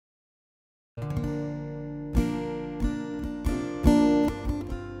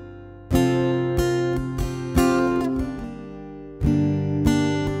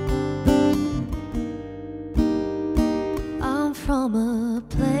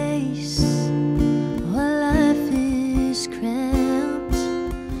place where life is cramped,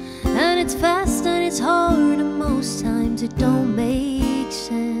 and it's fast and it's hard, and most times it don't make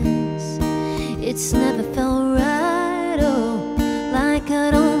sense. It's never felt right, oh, like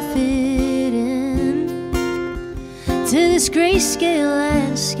I don't fit in to this grayscale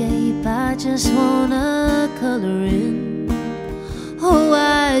landscape I just wanna color in. Oh,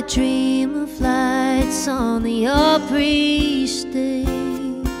 I dream of lights on the Opry stage,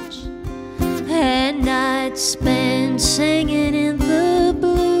 and nights spent singing in the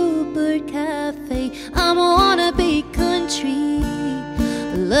Bluebird Cafe. I'm a wannabe country,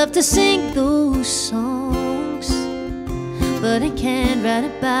 I love to sing those songs, but I can't write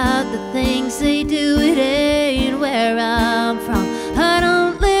about the things they do. It ain't where I'm from. I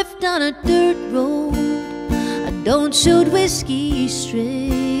don't live on a dirt road, I don't shoot whiskey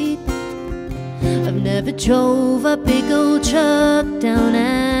straight. I've never drove a big old truck down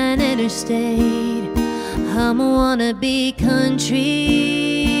an interstate. I'm a wannabe country,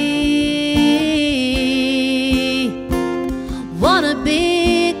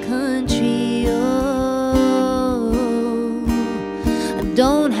 wannabe country. Oh, I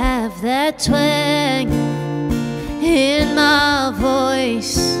don't have that twang in my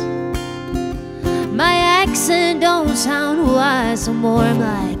voice. My accent don't sound wise or warm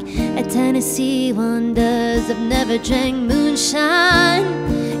like a Tennessee one does. I've never drank moonshine,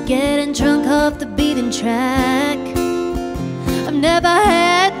 getting drunk off the beaten track. I've never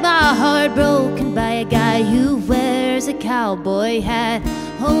had my heart broken by a guy who wears a cowboy hat.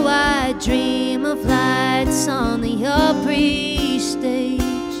 Oh, I dream of lights on the Opry stage,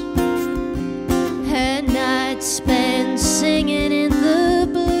 and nights spent singing in the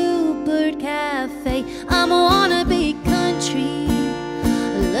Bluebird Cafe. I'm a wannabe country,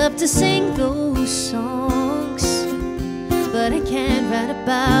 I love to sing those songs, but I can't write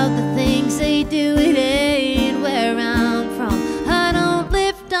about the things they do. It ain't where I'm from. I don't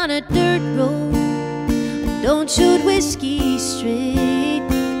live on a dirt road, I don't shoot whiskey straight.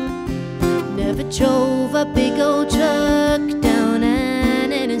 Never drove a big old truck down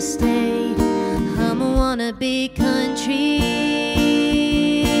an interstate. I'm a wannabe country,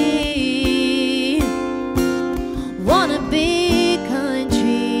 wannabe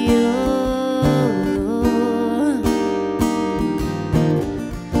country. Oh,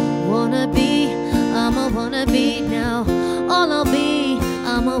 wannabe, I'm a wannabe now. All I'll be,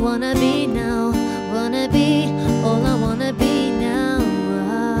 I'm a wannabe now. Wannabe, all